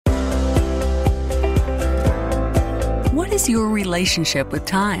is your relationship with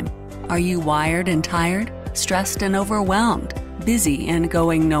time? Are you wired and tired, stressed and overwhelmed, busy and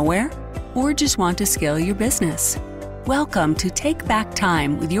going nowhere? Or just want to scale your business? Welcome to Take Back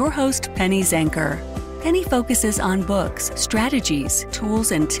Time with your host, Penny Zanker. Penny focuses on books, strategies,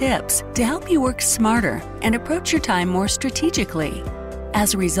 tools, and tips to help you work smarter and approach your time more strategically.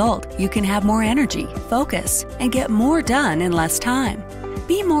 As a result, you can have more energy, focus, and get more done in less time.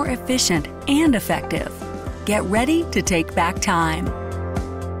 Be more efficient and effective. Get ready to take back time.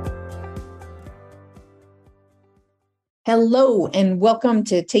 Hello, and welcome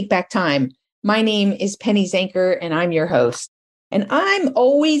to Take Back Time. My name is Penny Zanker, and I'm your host. And I'm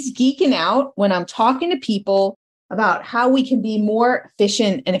always geeking out when I'm talking to people about how we can be more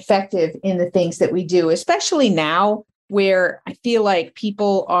efficient and effective in the things that we do, especially now where I feel like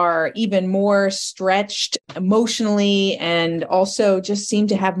people are even more stretched emotionally and also just seem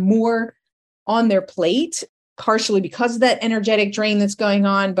to have more on their plate, partially because of that energetic drain that's going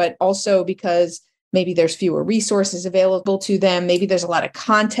on, but also because maybe there's fewer resources available to them. Maybe there's a lot of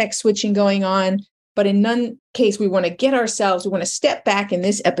context switching going on. But in none case, we want to step back in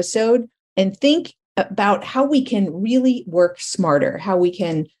this episode and think about how we can really work smarter, how we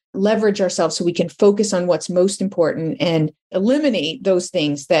can leverage ourselves so we can focus on what's most important and eliminate those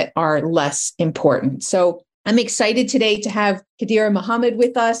things that are less important. So I'm excited today to have Khadirah Muhammad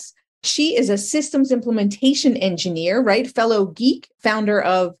with us. She is a systems implementation engineer, right? Fellow geek, founder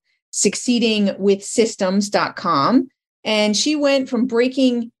of succeedingwithsystems.com. And she went from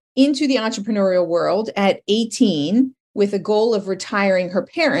breaking into the entrepreneurial world at 18 with a goal of retiring her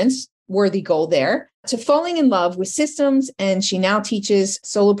parents, worthy goal there, to falling in love with systems. And she now teaches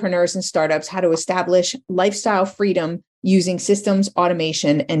solopreneurs and startups how to establish lifestyle freedom using systems,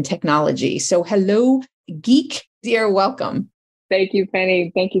 automation, and technology. So hello, geek. Dear, welcome. Thank you,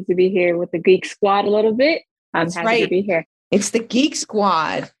 Penny. Thank you to be here with the Geek Squad a little bit. I'm happy to be here. It's the Geek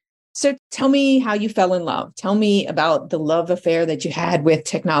Squad. So tell me how you fell in love. Tell me about the love affair that you had with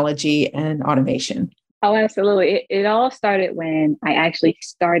technology and automation. Oh, absolutely. It all started when I actually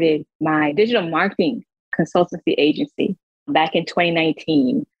started my digital marketing consultancy agency back in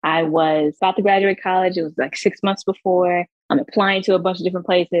 2019. I was about to graduate college. It was like 6 months before. I'm applying to a bunch of different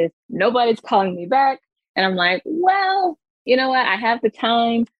places. Nobody's calling me back. And I'm like, well, you know what? I have the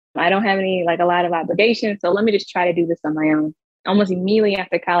time. I don't have a lot of obligations. So let me just try to do this on my own. Almost immediately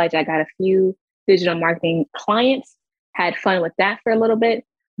after college, I got a few digital marketing clients, had fun with that for a little bit.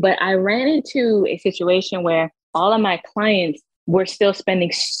 But I ran into a situation where all of my clients were still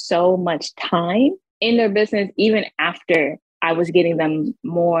spending so much time in their business, even after I was getting them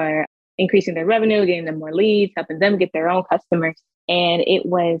more, increasing their revenue, getting them more leads, helping them get their own customers. And it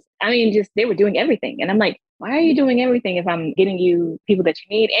was, they were doing everything. And I'm like, why are you doing everything if I'm getting you people that you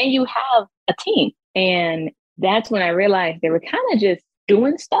need and you have a team? And that's when I realized they were kind of just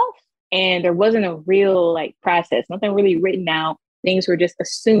doing stuff and there wasn't a real process, nothing really written out. Things were just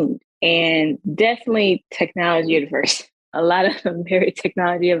assumed and definitely technology adverse. A lot of them very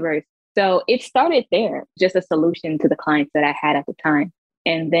technology adverse. So it started there, just a solution to the clients that I had at the time.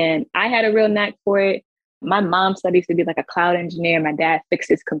 And then I had a real knack for it. My mom studied to be like a cloud engineer. My dad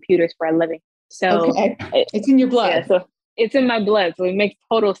fixes computers for a living. So it's in your blood. Yeah, so it's in my blood. So it makes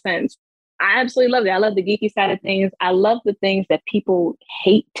total sense. I absolutely love it. I love the geeky side of things. I love the things that people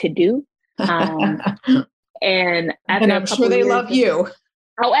hate to do. And I'm sure they love you.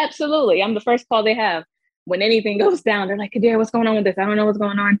 Oh, absolutely. I'm the first call they have. When anything goes down, they're like, Khadirah, what's going on with this? I don't know what's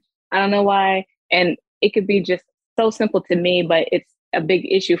going on. I don't know why. And it could be just so simple to me, but it's a big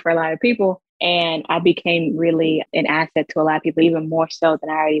issue for a lot of people. And I became really an asset to a lot of people, even more so than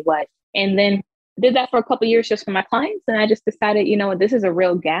I already was. And then did that for a couple of years just for my clients. And I just decided, this is a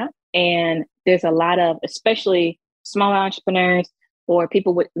real gap. And there's a lot of, especially smaller entrepreneurs or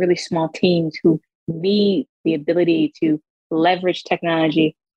people with really small teams who need the ability to leverage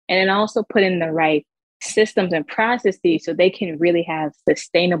technology and then also put in the right systems and processes so they can really have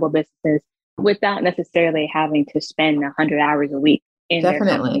sustainable businesses without necessarily having to spend 100 hours a week in their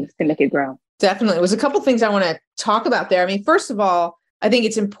companies to make it grow. Definitely. There's a couple of things I want to talk about there. First of all, I think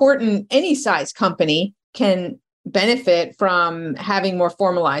it's important any size company can benefit from having more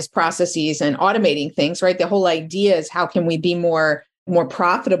formalized processes and automating things, right? The whole idea is how can we be more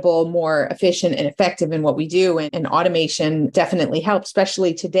profitable, more efficient and effective in what we do. And automation definitely helps,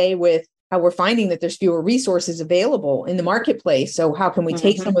 especially today with how we're finding that there's fewer resources available in the marketplace. So how can we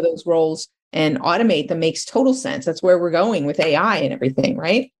take some of those roles and automate them? Makes total sense. That's where we're going with AI and everything,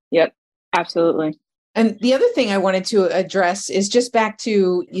 right? Yep, absolutely. And the other thing I wanted to address is just back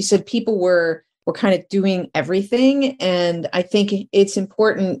to, you said people were kind of doing everything. And I think it's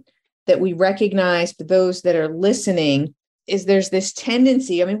important that we recognize for those that are listening is there's this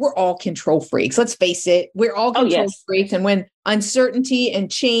tendency. I mean, we're all control freaks. Let's face it. We're all control freaks. And when uncertainty and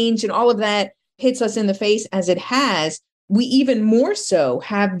change and all of that hits us in the face as it has, we even more so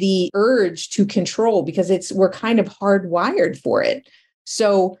have the urge to control because we're kind of hardwired for it.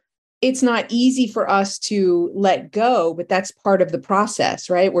 So it's not easy for us to let go, but that's part of the process,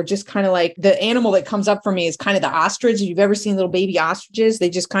 right? We're just kind of like the animal that comes up for me is kind of the ostrich. If you've ever seen little baby ostriches, they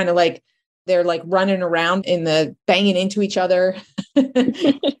just kind of like, they're like running around banging into each other.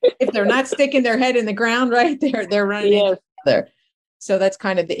 If they're not sticking their head in the ground, right? They're running into each other. So that's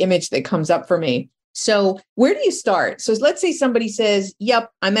kind of the image that comes up for me. So where do you start? So let's say somebody says,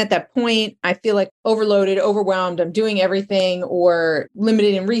 yep, I'm at that point. I feel like overloaded, overwhelmed. I'm doing everything or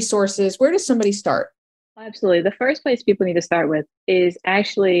limited in resources. Where does somebody start? Absolutely. The first place people need to start with is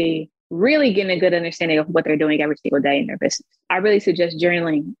actually really getting a good understanding of what they're doing every single day in their business. I really suggest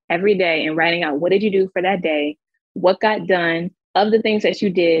journaling every day and writing out, what did you do for that day? What got done? Of the things that you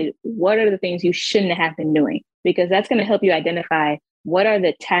did, what are the things you shouldn't have been doing? Because that's going to help you identify what are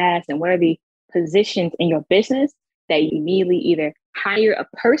the tasks and what are the positions in your business that you immediately either hire a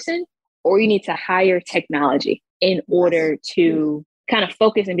person or you need to hire technology in order to kind of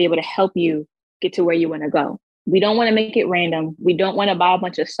focus and be able to help you get to where you want to go. We don't want to make it random. We don't want to buy a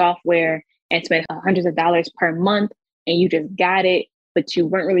bunch of software and spend hundreds of dollars per month and you just got it, but you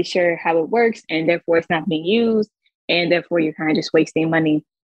weren't really sure how it works and therefore it's not being used. And therefore you're kind of just wasting money.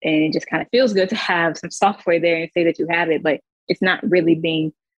 And it just kind of feels good to have some software there and say that you have it, but it's not really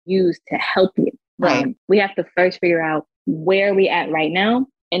being used to help you. Right. We have to first figure out where we at right now.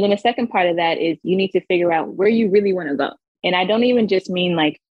 And then the second part of that is you need to figure out where you really want to go. And I don't even just mean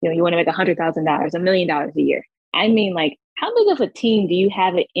like, you want to make $100,000, $1 million a year. I mean, like, how big of a team do you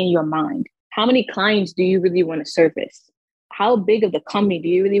have it in your mind? How many clients do you really want to service? How big of the company do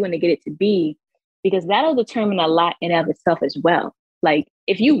you really want to get it to be? Because that'll determine a lot in and of itself as well. Like,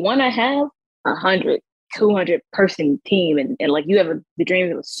 if you want to have 100, 200 person team and like you have the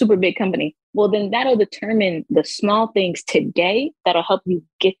dream of a super big company, well, then that'll determine the small things today that'll help you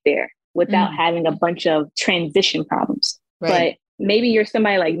get there without having a bunch of transition problems. Right. But maybe you're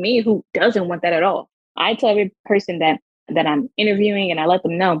somebody like me who doesn't want that at all. I tell every person that I'm interviewing and I let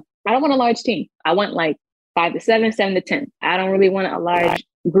them know, I don't want a large team. I want like 5 to 7, 7 to 10. I don't really want a large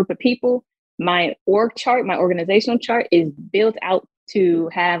group of people. My org chart, my organizational chart is built out to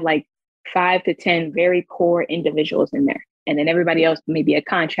have like 5 to 10 very core individuals in there. And then everybody else may be a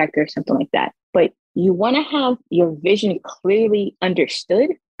contractor or something like that. But you want to have your vision clearly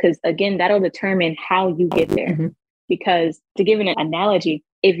understood, because again, that'll determine how you get there. Mm-hmm. Because to give an analogy,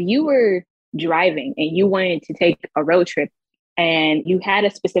 if you were driving and you wanted to take a road trip and you had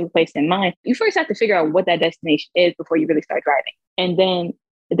a specific place in mind, you first have to figure out what that destination is before you really start driving. And then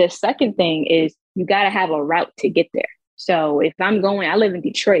the second thing is you got to have a route to get there. So if I live in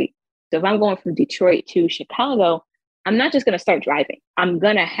Detroit. So if I'm going from Detroit to Chicago, I'm not just going to start driving. I'm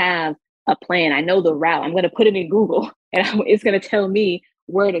going to have a plan. I know the route. I'm going to put it in Google and it's going to tell me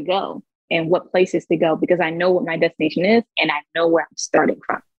where to go and what places to go because I know what my destination is and I know where I'm starting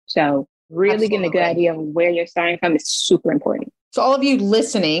from. So really getting a good idea of where you're starting from is super important. So all of you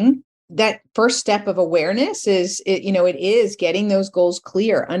listening, that first step of awareness is, it is getting those goals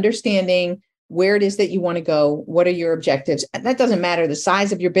clear, understanding where it is that you want to go. What are your objectives? And that doesn't matter the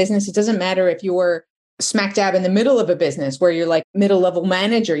size of your business. It doesn't matter if you're smack dab in the middle of a business where you're like middle level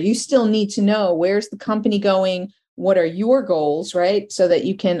manager. You still need to know where's the company going? What are your goals, right? So that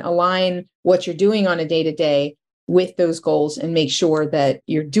you can align what you're doing on a day-to-day with those goals and make sure that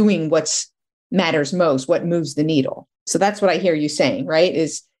you're doing what matters most, what moves the needle. So that's what I hear you saying, right?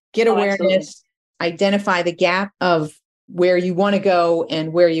 Is get awareness, absolutely. Identify the gap of where you want to go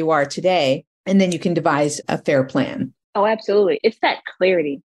and where you are today. And then you can devise a fair plan. Oh, absolutely. It's that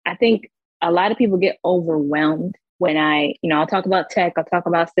clarity. I think a lot of people get overwhelmed when I'll talk about tech, I'll talk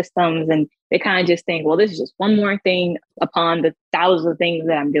about systems, and they kind of just think, well, this is just one more thing upon the thousands of things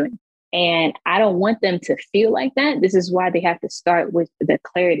that I'm doing. And I don't want them to feel like that. This is why they have to start with the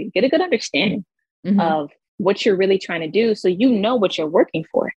clarity, get a good understanding of what you're really trying to do so you know what you're working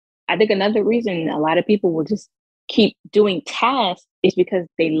for. I think another reason a lot of people will just keep doing tasks is because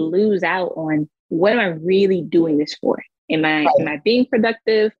they lose out on what am I really doing this for? Am I being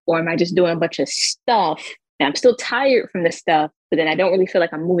productive or am I just doing a bunch of stuff and I'm still tired from the stuff, but then I don't really feel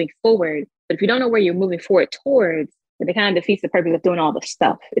like I'm moving forward. But if you don't know where you're moving forward towards, then it kind of defeats the purpose of doing all the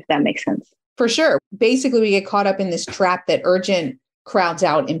stuff, if that makes sense. For sure. Basically, we get caught up in this trap that urgent crowds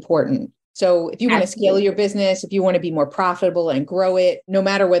out important. So if you want to scale your business, if you want to be more profitable and grow it, no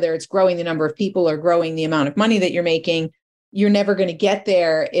matter whether it's growing the number of people or growing the amount of money that you're making, you're never going to get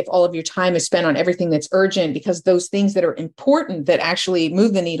there if all of your time is spent on everything that's urgent, because those things that are important that actually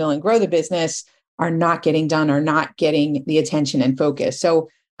move the needle and grow the business are not getting done, are not getting the attention and focus. So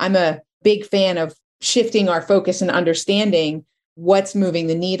I'm a big fan of shifting our focus and understanding what's moving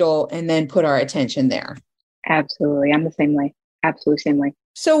the needle and then put our attention there. Absolutely. I'm the same way. Absolutely same way.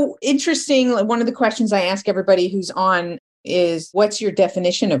 So interesting. One of the questions I ask everybody who's on is, what's your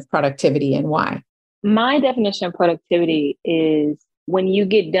definition of productivity and why? My definition of productivity is when you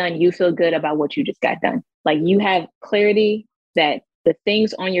get done, you feel good about what you just got done. Like you have clarity that the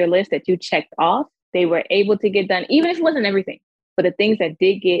things on your list that you checked off, they were able to get done, even if it wasn't everything. But the things that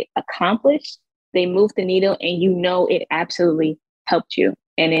did get accomplished, they moved the needle and you know it absolutely helped you.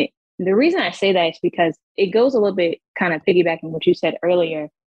 And the reason I say that is because it goes a little bit kind of piggybacking what you said earlier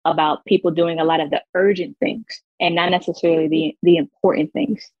about people doing a lot of the urgent things and not necessarily the important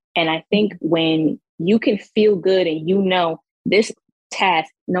things. And I think when you can feel good and you know this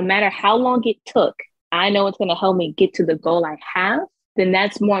task, no matter how long it took, I know it's going to help me get to the goal I have, then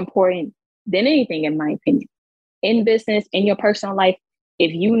that's more important than anything, in my opinion. In business, in your personal life,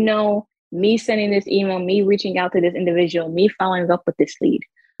 if you know me sending this email, me reaching out to this individual, me following up with this lead,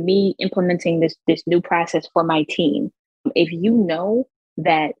 me implementing this new process for my team, if you know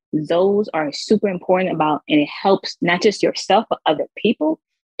that those are super important about, and it helps not just yourself, but other people,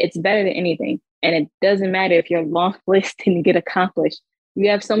 it's better than anything. And it doesn't matter if your long list didn't get accomplished. You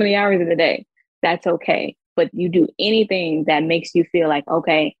have so many hours in the day. That's okay. But you do anything that makes you feel like,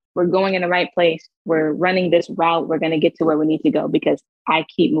 okay, we're going in the right place. We're running this route. We're going to get to where we need to go because I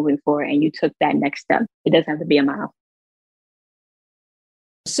keep moving forward and you took that next step. It doesn't have to be a mile.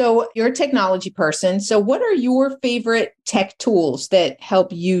 So you're a technology person. So what are your favorite tech tools that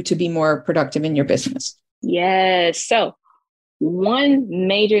help you to be more productive in your business? Yes. So one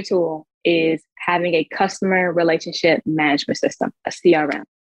major tool is having a customer relationship management system, a CRM.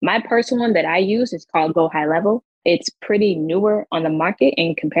 My personal one that I use is called Go High Level. It's pretty newer on the market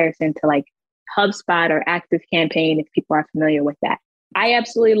in comparison to like HubSpot or ActiveCampaign, if people are familiar with that. I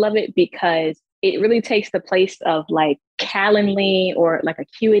absolutely love it because it really takes the place of like Calendly or like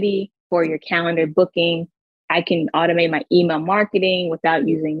Acuity for your calendar booking. I can automate my email marketing without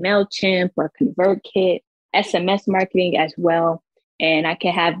using MailChimp or ConvertKit, SMS marketing as well. And I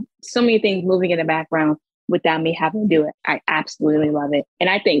can have so many things moving in the background without me having to do it. I absolutely love it. And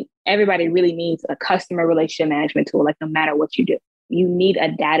I think everybody really needs a customer relationship management tool, like no matter what you do. You need a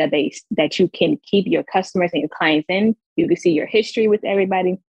database that you can keep your customers and your clients in. You can see your history with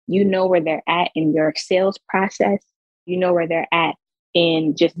everybody. You know where they're at in your sales process. You know where they're at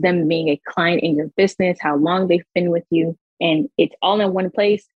in just them being a client in your business, how long they've been with you. And it's all in one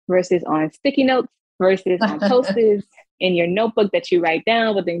place versus on sticky notes versus on Post-its in your notebook that you write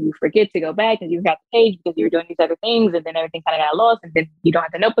down, but then you forget to go back and you got the page because you're doing these other things and then everything kind of got lost and then you don't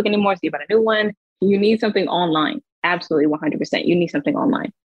have the notebook anymore, so you bought a new one. You need something online. Absolutely 100%. You need something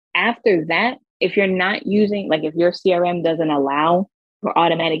online. After that, if you're not using, like if your CRM doesn't allow for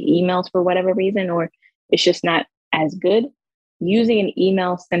automatic emails for whatever reason, or it's just not as good, using an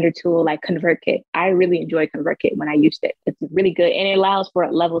email sender tool like ConvertKit. I really enjoy ConvertKit when I used it. It's really good. And it allows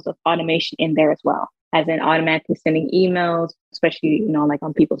for levels of automation in there as well, as in automatically sending emails, especially, like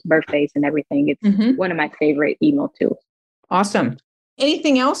on people's birthdays and everything. It's one of my favorite email tools. Awesome.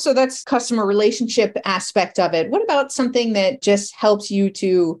 Anything else? So that's customer relationship aspect of it. What about something that just helps you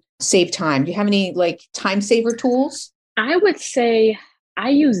to save time? Do you have any like time saver tools? I would say I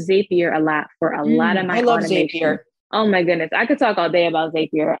use Zapier a lot for a lot of my automation. Zapier. Oh my goodness. I could talk all day about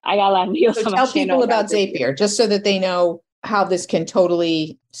Zapier. I got a lot of videos on my channel. Tell people about Zapier just so that they know how this can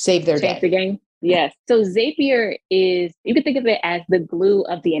totally save their day. Change the game. Yes. So Zapier is, you can think of it as the glue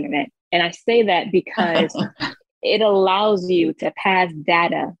of the internet. And I say that because it allows you to pass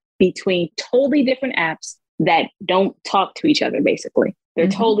data between totally different apps that don't talk to each other, basically. They're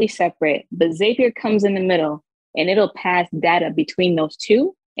totally separate. But Zapier comes in the middle and it'll pass data between those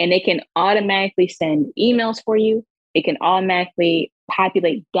two. And they can automatically send emails for you. It can automatically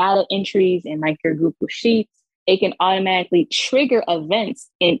populate data entries in like your Google Sheets. It can automatically trigger events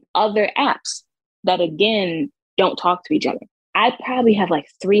in other apps that, again, don't talk to each other. I probably have like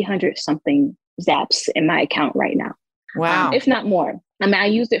 300 something Zaps in my account right now. Wow. If not more. I mean, I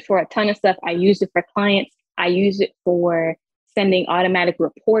used it for a ton of stuff. I used it for clients. I used it for sending automatic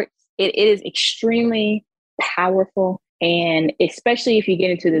reports. It is extremely powerful. And especially if you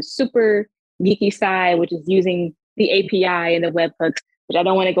get into the super geeky side, which is using the API and the webhooks, which I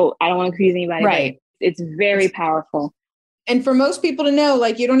don't want to confuse anybody. Right. It's very powerful. And for most people to know,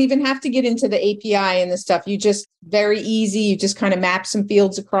 like, you don't even have to get into the API and the stuff. You just very easy. You just kind of map some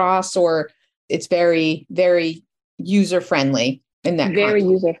fields across, or it's very, very user friendly in that Very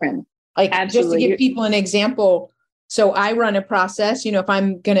context. user friendly. Like Absolutely. just to give people an example. So I run a process, if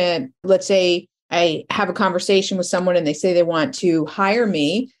I'm going to, let's say I have a conversation with someone and they say they want to hire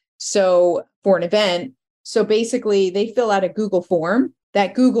me. So for an event, so basically they fill out a Google form.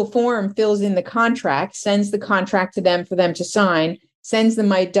 That Google form fills in the contract, sends the contract to them for them to sign, sends them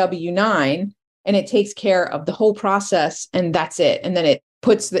my W-9, and it takes care of the whole process. And that's it. And then it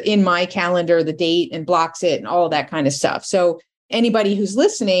puts in my calendar, the date, and blocks it and all of that kind of stuff. So anybody who's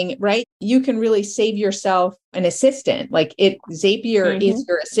listening, right, you can really save yourself an assistant. Like Zapier is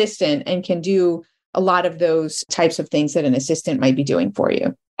your assistant and can do a lot of those types of things that an assistant might be doing for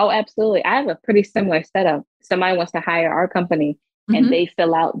you. Oh, absolutely. I have a pretty similar setup. Somebody wants to hire our company and they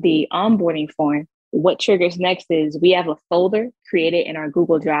fill out the onboarding form. What triggers next is we have a folder created in our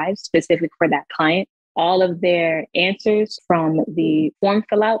Google Drive specific for that client. All of their answers from the form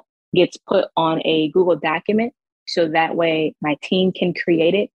fill out gets put on a Google document. So that way my team can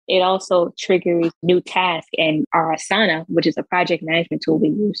create it. It also triggers new tasks in our Asana, which is a project management tool we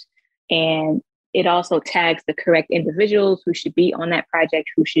use. And it also tags the correct individuals who should be on that project,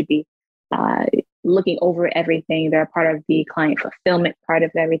 who should be looking over everything. They're a part of the client fulfillment part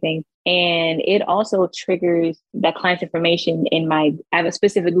of everything. And it also triggers that client's information I have a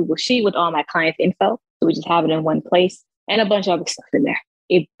specific Google Sheet with all my clients' info. So we just have it in one place and a bunch of other stuff in there.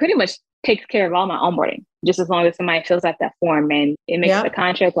 It pretty much takes care of all my onboarding, just as long as somebody fills out that form and it makes the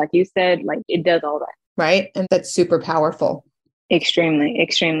contract, like you said, like it does all that. Right. And that's super powerful. Extremely,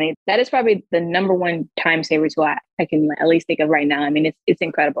 extremely. That is probably the number one time saver tool I can at least think of right now. I mean, it's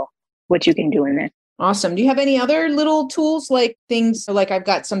incredible what you can do in there. Awesome. Do you have any other little tools, like things like I've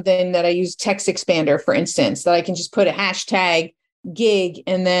got something that I use, Text Expander, for instance, that I can just put a hashtag gig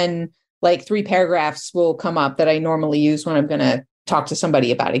and then like 3 paragraphs will come up that I normally use when I'm going to talk to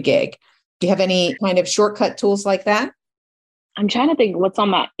somebody about a gig. Do you have any kind of shortcut tools like that? I'm trying to think what's on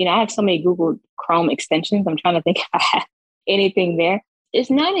my, I have so many Google Chrome extensions. I'm trying to think if I have anything there. It's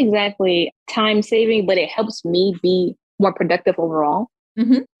not exactly time saving, but it helps me be more productive overall.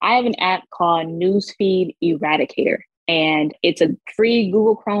 I have an app called Newsfeed Eradicator, and it's a free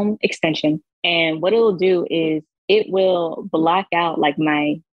Google Chrome extension. And what it'll do is it will block out like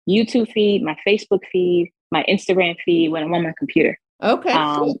my YouTube feed, my Facebook feed, my Instagram feed when I'm on my computer.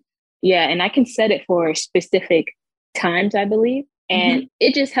 Okay. Yeah. And I can set it for specific times, I believe. And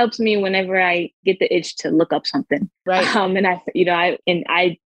it just helps me whenever I get the itch to look up something. Right. And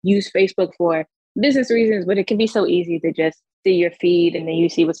I use Facebook for business reasons, but it can be so easy to just see your feed and then you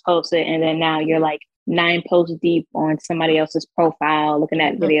see what's posted. And then now you're like 9 posts deep on somebody else's profile, looking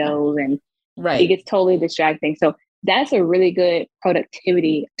at videos, and it gets totally distracting. So that's a really good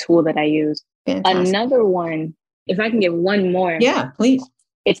productivity tool that I use. Fantastic. Another one, if I can get one more. Yeah, please.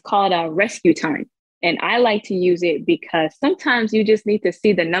 It's called Rescue Time. And I like to use it because sometimes you just need to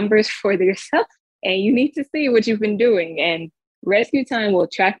see the numbers for yourself and you need to see what you've been doing. And Rescue Time will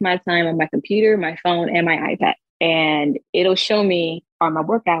track my time on my computer, my phone, and my iPad. And it'll show me on my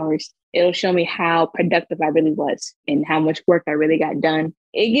work hours, it'll show me how productive I really was and how much work I really got done.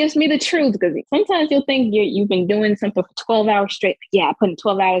 It gives me the truth, because sometimes you'll think you've been doing something for 12 hours straight. Yeah, I put in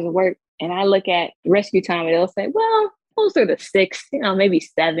 12 hours of work. And I look at Rescue Time and it'll say, well, closer to 6, maybe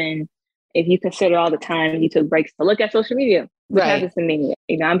 7. If you consider all the time you took breaks to look at social media, which happens to me.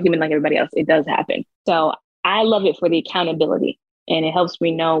 I'm human like everybody else. It does happen. So I love it for the accountability, and it helps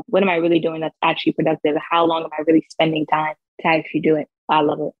me know, what am I really doing that's actually productive? How long am I really spending time to actually do it? I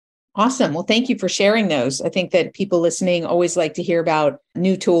love it. Awesome. Well, thank you for sharing those. I think that people listening always like to hear about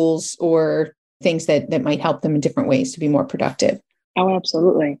new tools or things that might help them in different ways to be more productive. Oh,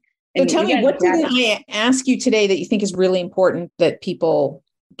 absolutely. So tell me, what did I ask you today that you think is really important that people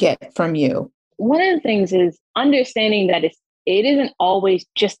get from you? One of the things is understanding that it isn't always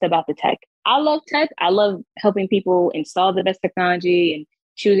just about the tech. I love tech. I love helping people install the best technology and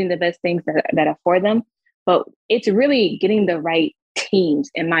choosing the best things that are for them. But it's really getting the right teams,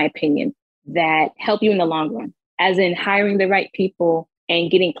 in my opinion, that help you in the long run, as in hiring the right people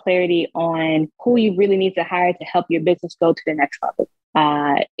and getting clarity on who you really need to hire to help your business go to the next level.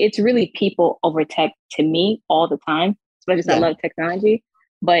 It's really people over tech to me all the time, especially because I love technology.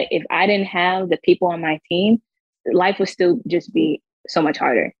 But if I didn't have the people on my team, life would still just be so much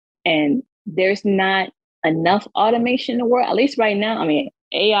harder. And there's not enough automation in the world, at least right now. I mean,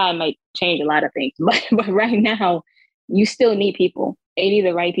 AI might change a lot of things, but right now, you still need people. You need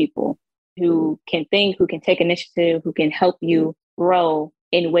the right people who can think, who can take initiative, who can help you grow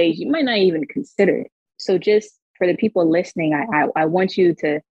in ways you might not even consider it. So just for the people listening, I want you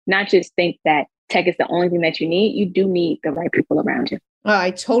to not just think that tech is the only thing that you need. You do need the right people around you.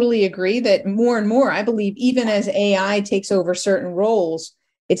 I totally agree that more and more, I believe, even as AI takes over certain roles,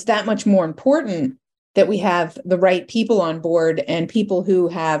 it's that much more important that we have the right people on board and people who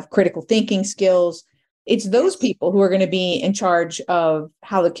have critical thinking skills. It's those people who are going to be in charge of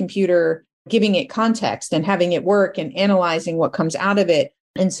how the computer, giving it context and having it work and analyzing what comes out of it.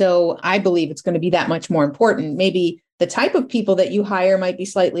 And so I believe it's going to be that much more important. Maybe the type of people that you hire might be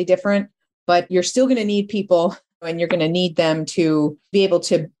slightly different, but you're still going to need people and you're going to need them to be able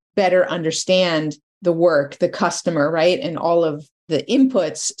to better understand the work, the customer, right? And all of the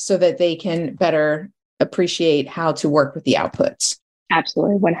inputs so that they can better appreciate how to work with the outputs.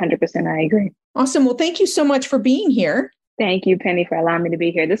 Absolutely. 100%. I agree. Awesome. Well, thank you so much for being here. Thank you, Penny, for allowing me to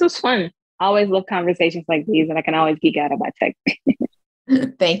be here. This was fun. I always love conversations like these, and I can always geek out about tech.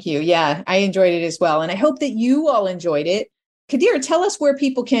 Thank you. Yeah, I enjoyed it as well. And I hope that you all enjoyed it. Khadirah, tell us where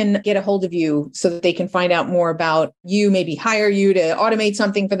people can get a hold of you so that they can find out more about you, maybe hire you to automate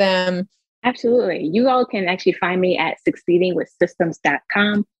something for them. Absolutely. You all can actually find me at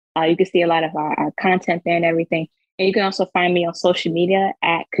succeedingwithsystems.com. You can see a lot of our content there and everything. And you can also find me on social media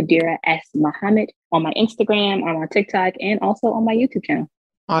at Khadirah S. Muhammad on my Instagram, on my TikTok, and also on my YouTube channel.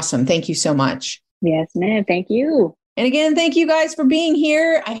 Awesome. Thank you so much. Yes, ma'am. Thank you. And again, thank you guys for being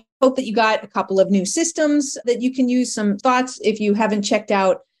here. I hope that you got a couple of new systems that you can use, some thoughts. If you haven't checked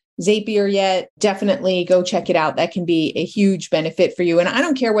out Zapier yet, definitely go check it out. That can be a huge benefit for you. And I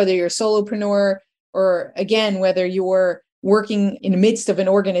don't care whether you're a solopreneur or, again, whether you're working in the midst of an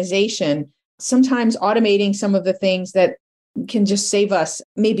organization. Sometimes automating some of the things that can just save us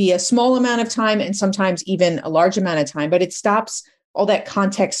maybe a small amount of time and sometimes even a large amount of time, but it stops all that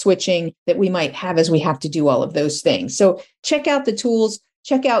context switching that we might have as we have to do all of those things. So check out the tools,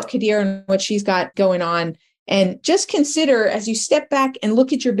 check out Khadirah and what she's got going on. And just consider as you step back and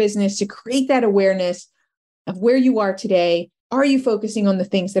look at your business to create that awareness of where you are today. Are you focusing on the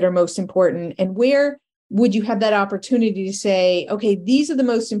things that are most important? And where would you have that opportunity to say, okay, these are the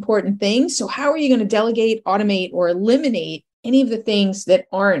most important things. So how are you going to delegate, automate, or eliminate any of the things that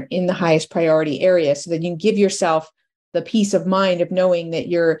aren't in the highest priority area so that you can give yourself the peace of mind of knowing that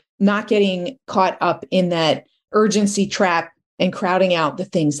you're not getting caught up in that urgency trap and crowding out the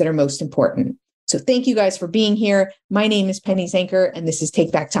things that are most important. So thank you guys for being here. My name is Penny Zanker, and this is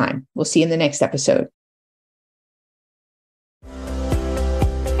Take Back Time. We'll see you in the next episode.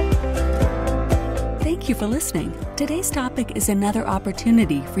 Thank you for listening. Today's topic is another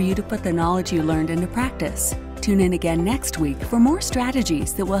opportunity for you to put the knowledge you learned into practice. Tune in again next week for more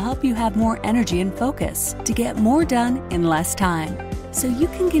strategies that will help you have more energy and focus to get more done in less time, so you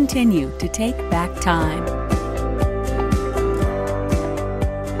can continue to take back time.